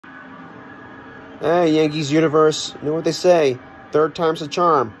Hey, Yankees universe, you know what they say, third time's a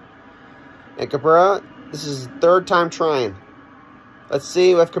charm. And Cabrera, this is his third time trying. Let's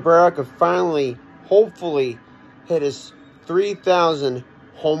see if Cabrera could finally, hopefully, hit his 3,000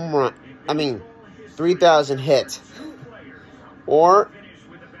 home run. 3,000 hit. Or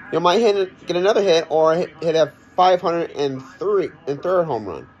you might get another hit, or hit a 503 and third home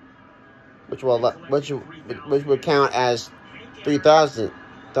run, which would count as 3,000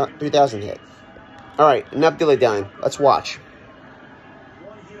 hit. All right, enough dilly-dallying. Let's watch.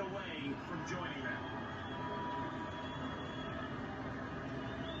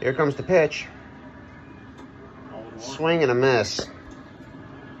 Here comes the pitch. Swing and a miss.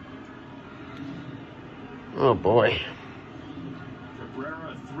 Oh boy.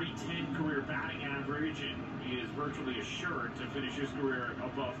 Cabrera, 310 career batting average, and he is virtually assured to finish his career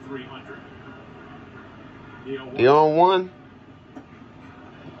above 300. The 0-1.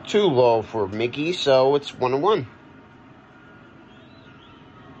 Too low for Miggy, so it's 1-1.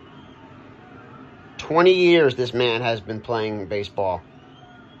 20 years this man has been playing baseball.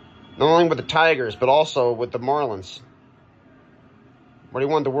 Not only with the Tigers, but also with the Marlins, where he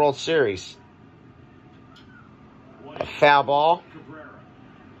won the World Series. A foul ball.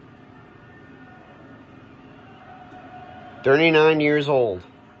 39 years old.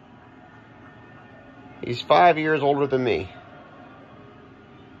 He's 5 years older than me.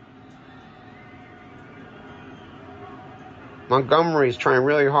 Montgomery's trying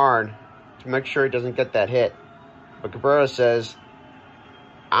really hard to make sure he doesn't get that hit. But Cabrera says,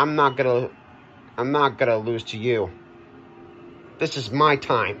 I'm not gonna lose to you. This is my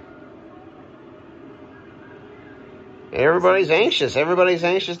time. Everybody's anxious. Everybody's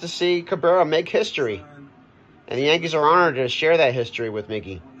anxious to see Cabrera make history. And the Yankees are honored to share that history with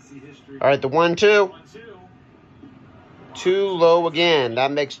Miggy. All right, the 1-2. Too low again.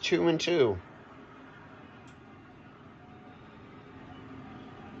 That makes 2-2.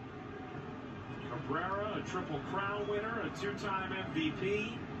 Cabrera, a Triple Crown winner, a two-time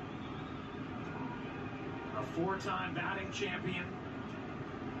MVP, a four-time batting champion.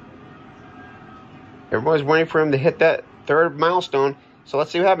 Everybody's waiting for him to hit that third milestone. So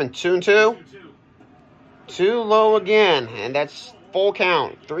let's see what happens. 2-2. Too low again. And that's full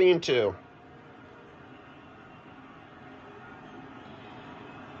count. 3-2.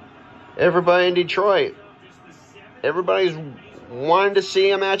 Everybody in Detroit. Everybody's wanting to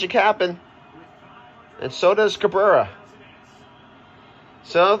see a magic happen. And so does Cabrera.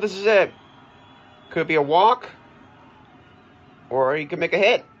 So this is it. Could be a walk. Or he could make a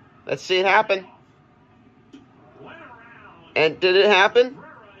hit. Let's see it happen. And did it happen?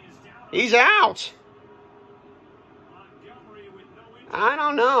 He's out. I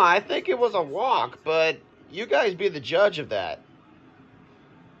don't know. I think it was a walk, but you guys be the judge of that.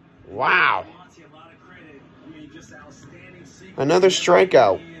 Wow. Another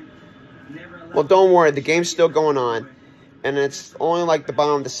strikeout. Well, don't worry. The game's still going on, and it's only like the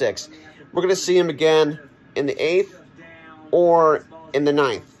bottom of the sixth. We're going to see him again in the 8th or in the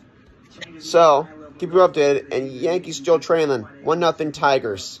 9th. So, keep you updated, and Yankees still trailing 1-0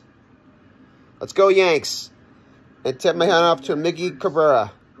 Tigers. Let's go, Yanks. And tip my hand off to Miguel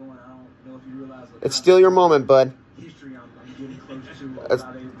Cabrera. It's still your moment, bud.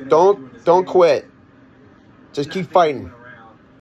 Don't quit. Just keep fighting.